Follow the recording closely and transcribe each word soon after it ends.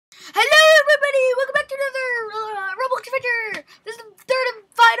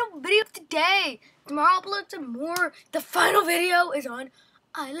Tomorrow I'll upload some more. The final video is on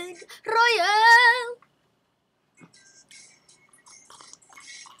Island Royale.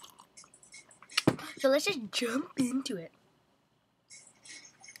 So let's just jump into it.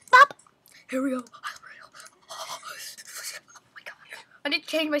 Bop! Here we go. Oh my god. I need to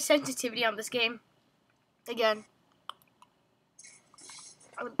change my sensitivity on this game. Again.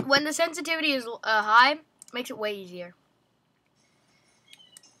 When Sensitivity is high, makes it way easier.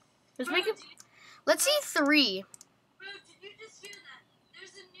 Let's see 3. Bro, did you just hear that?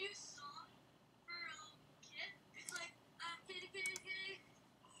 There's a new song for Kit. It's like, kitty.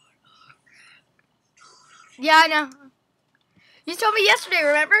 Yeah, I know. You told me yesterday,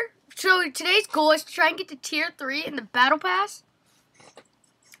 remember? So today's goal is to try and get to tier 3 in the Battle Pass.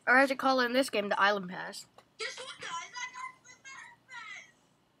 Or as they call it in this game, the Island Pass. Guess what, guys? I got the Battle Pass!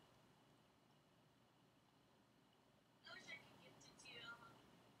 I wish I could get to tier 1.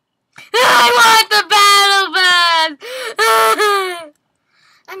 I want the Battle Pass!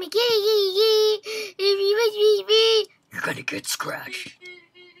 I'm a kitty. You're gonna get scratched.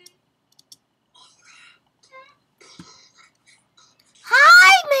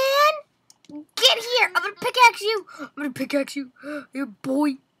 Hi, man! Get here! I'm gonna pickaxe you! Your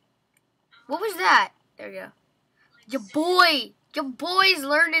boy. What was that? There you go. Your boy's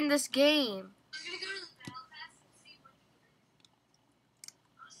learning this game. I'm gonna go to the Battle Pass and see what you can do.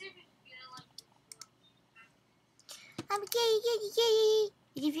 I'll see if we can get like this. I'm a kitty.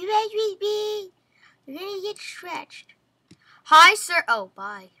 If you mess with me, you're gonna get stretched. Hi, sir. Oh,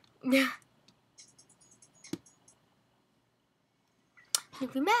 bye. If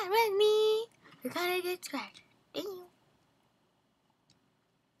you mess with me, you're gonna get scratched. Damn.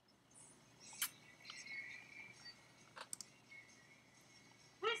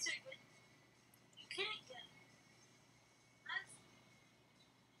 Wait a second. You can't get it. That's...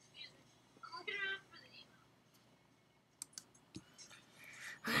 Excuse me. I'm looking around for the email.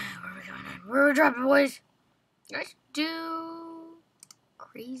 Where are we going in? Where are we dropping, boys? Let's do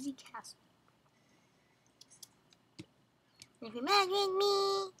Crazy Castle. If you mess with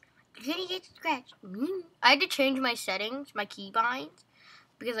me, you're gonna get scratched. I had to change my settings, my keybinds,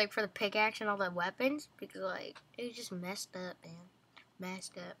 because like for the pickaxe and all the weapons, because like it was just messed up, man.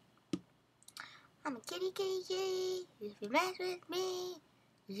 Messed up. I'm a kitty. If you mess with me,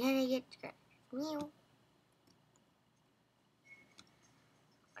 you're gonna get scratched. Meow.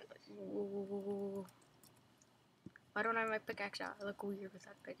 Why don't I have my pickaxe out? I look weird with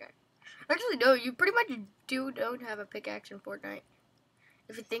that pickaxe. Actually, no, you pretty much don't have a pickaxe in Fortnite.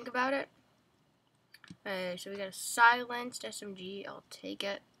 If you think about it. So we got a silenced SMG. I'll take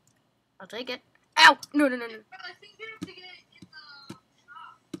it. Ow! No. Bro, I think you have to get it in the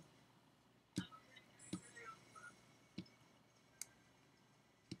shop.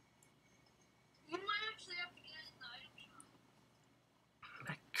 You might actually have to get it in the item shop. Oh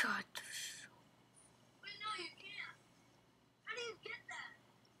my god. Wait, no, you can't. How do you get that?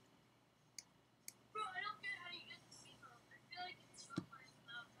 Bro, I don't get how you get the seafoam. I feel like it's somewhere in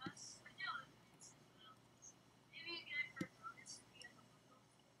the pass. I know it's in the pass. Maybe you get it for a bonus if you get the bundle.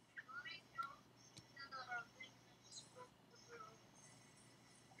 Let me go to the thing and just go to the bundle.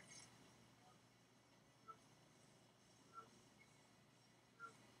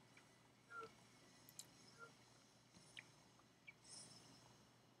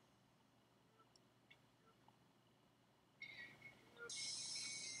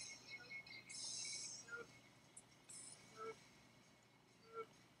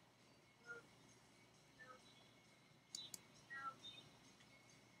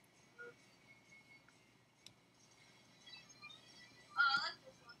 I like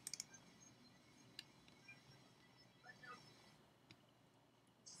this one. But no.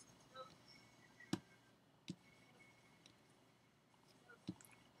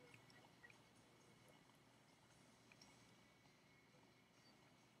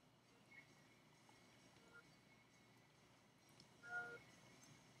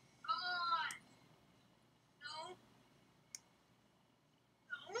 Come on! No!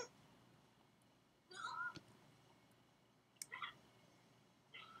 No!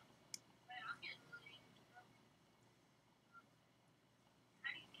 No! Wait, I'm getting really how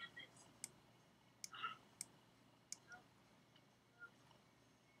do you get this?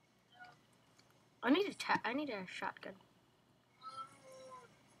 I need a shotgun.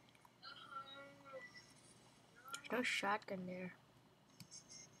 There's no shotgun there.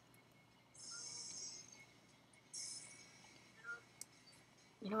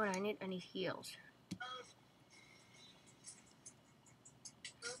 You know what I need? I need heals.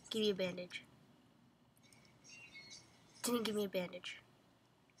 Give me a bandage. Didn't give me a bandage.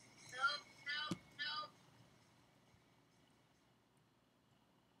 No.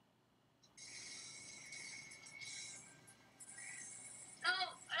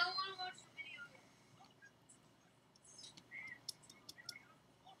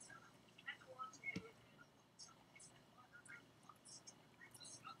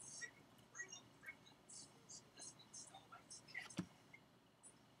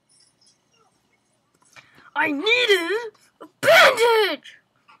 I needed a bandage!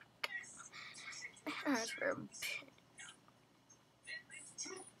 That's for a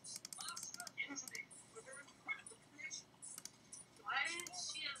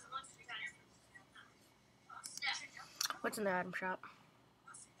What's in the item shop?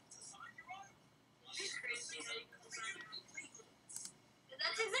 She's crazy how you can design her.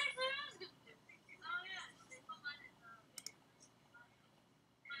 That's exactly what I was gonna do. Oh yeah, they put mine in the video.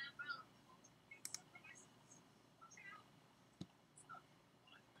 My umbrella.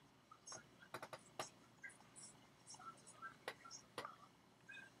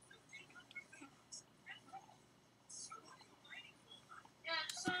 Yeah,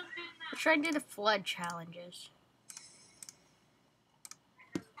 just so I'm doing that. Let's try to do the flood challenges.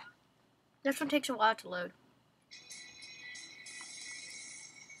 This one takes a while to load.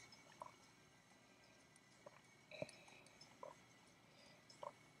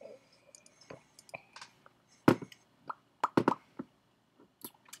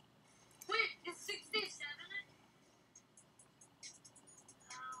 Wait, it's 67?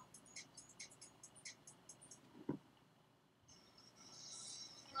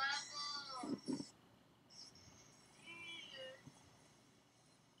 Level.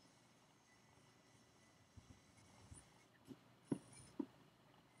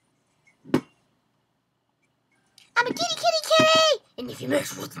 I'm a kitty, kitty, kitty! And if you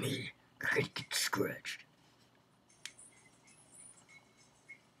mess with me, you're gonna get scratched.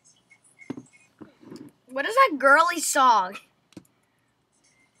 What is that girly song?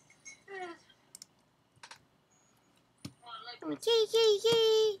 I'm a kitty, kitty,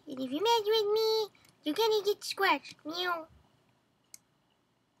 kitty! And if you mess with me, you're gonna get scratched. Meow.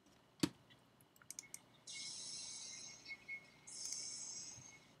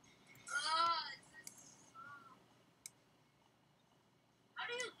 How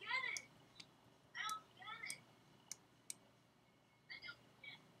do you get it? I don't get it. I don't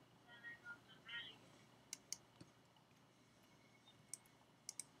get it. But I don't know how to get it.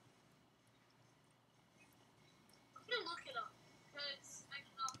 I'm gonna look it up because I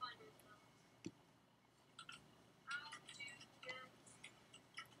cannot find it. How to get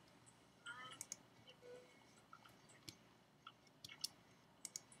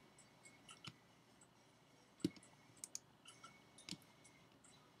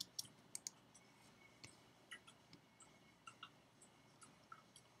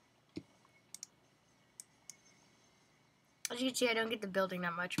As you can see, I don't get the building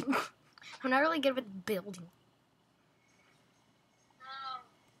that much. I'm not really good with building. no.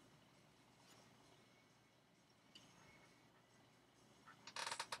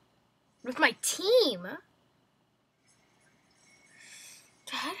 With my team?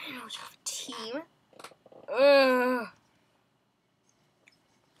 How do I know you have a team? Ugh.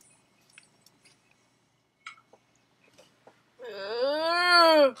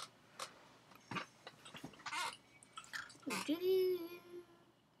 Ugh.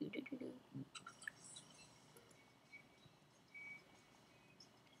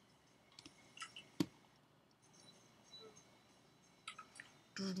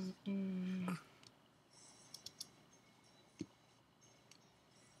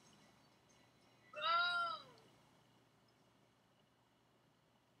 Bro.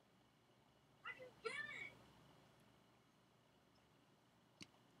 How do you get it? How to get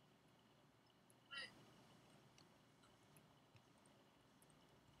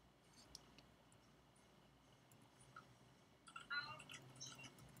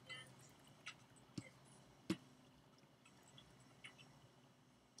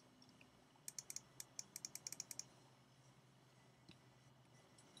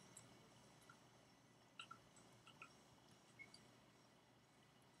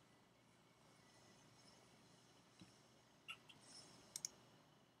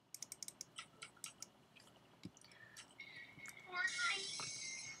Fortnite?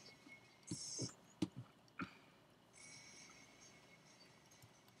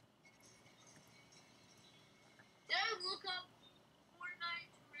 Did I look up Fortnite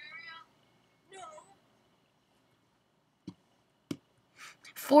Terraria? No.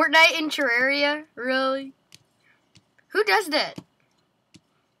 Fortnite in Terraria? Really? Who does that?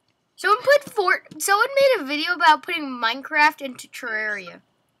 Someone made a video about putting Minecraft into Terraria.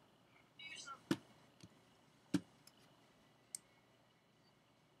 Mute yourself.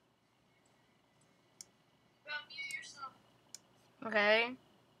 Bro, mute yourself. Okay. Then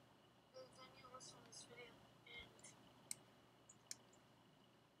you listen to this video.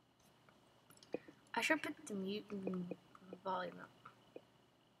 I should put the mute volume up.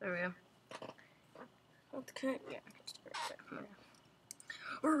 There we go. Okay, yeah.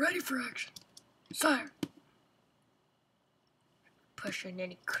 We're ready for action. Sire. pushing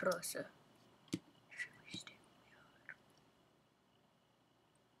any closer.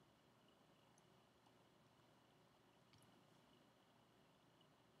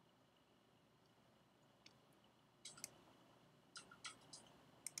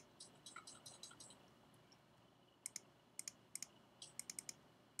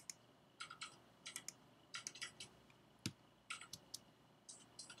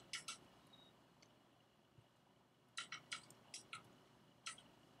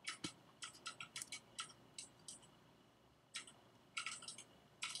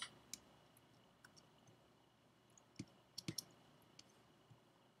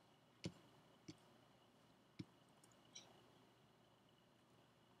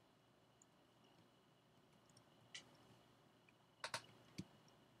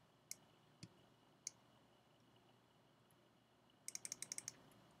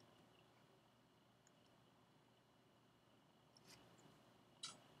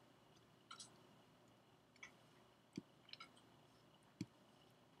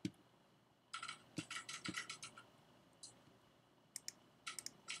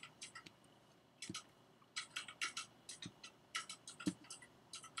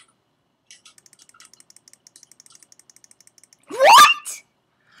 What?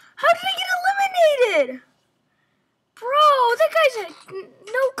 How did I get eliminated? Bro, that guy's had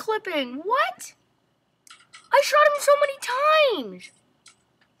no clipping. What? I shot him so many times.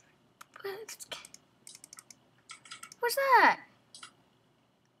 What's that?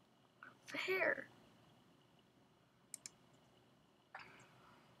 Fair.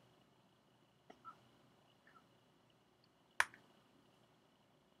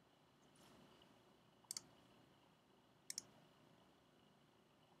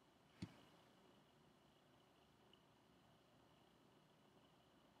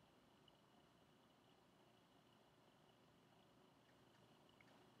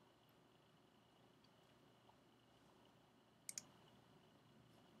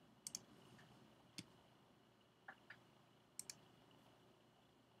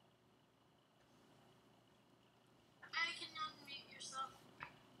 I can unmute yourself.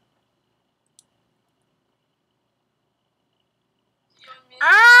 You unmute?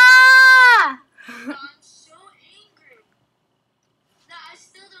 Ah! I'm so angry. No, I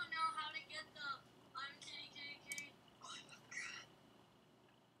still don't know how to get the I'm kitty. Oh my god.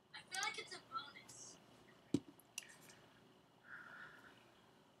 I feel like it's a bonus.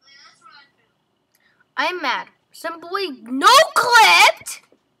 Like, that's what I feel. I'm mad. Some boy no clipped.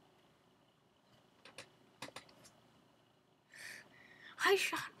 I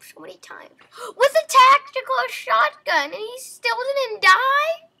shot him so many times with a tactical shotgun, and he still didn't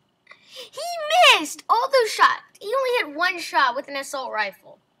die. He missed all those shots. He only hit one shot with an assault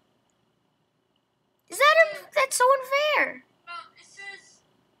rifle. That's so unfair. Bro, it says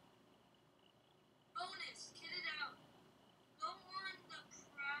bonus, kit it out. Go on the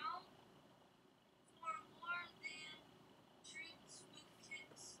prowl for more than treats with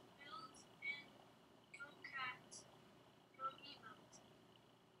kits built in go cat. Go emote.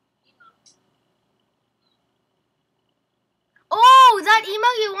 Oh, that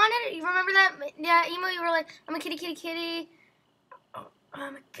email you wanted? You remember that? Yeah, email you were like, I'm a kitty. Oh,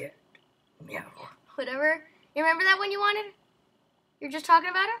 I'm a kid. Meow. Whatever. You remember that one you wanted? You're just talking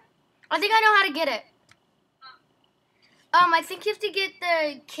about it? I think I know how to get it. I think you have to get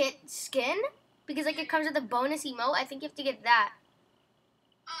the kit skin because like it comes with a bonus emote. I think you have to get that.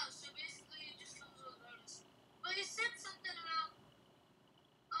 Oh, so basically it just comes with a bonus. But you said something about,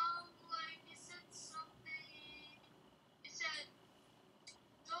 like, you said something, it said,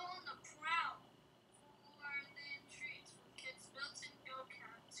 go on the prowl for more than treats with kits built in go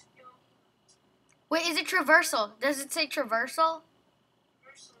cats, go emote. Wait, is it traversal? Does it say traversal?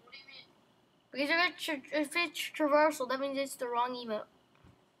 Universal, what do you mean? Because if it's traversal, that means it's the wrong emote.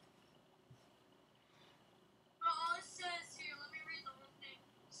 Well, all it says here, let me read the whole thing.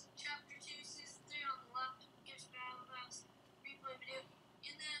 Chapter 2, Season 3 on the left, gives Battle Pass replay video.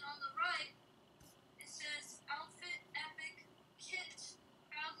 And then on the right, it says Outfit Epic Kit,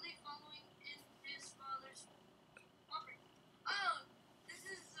 proudly following in his father's offering. Oh, this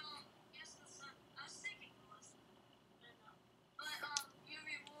is, yes, the son. I was thinking it was. But, you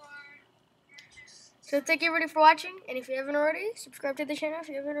reward purchase. So thank you everybody for watching, and if you haven't already, subscribe to the channel if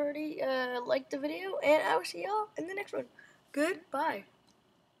you haven't already liked the video, and I will see y'all in the next one. Goodbye.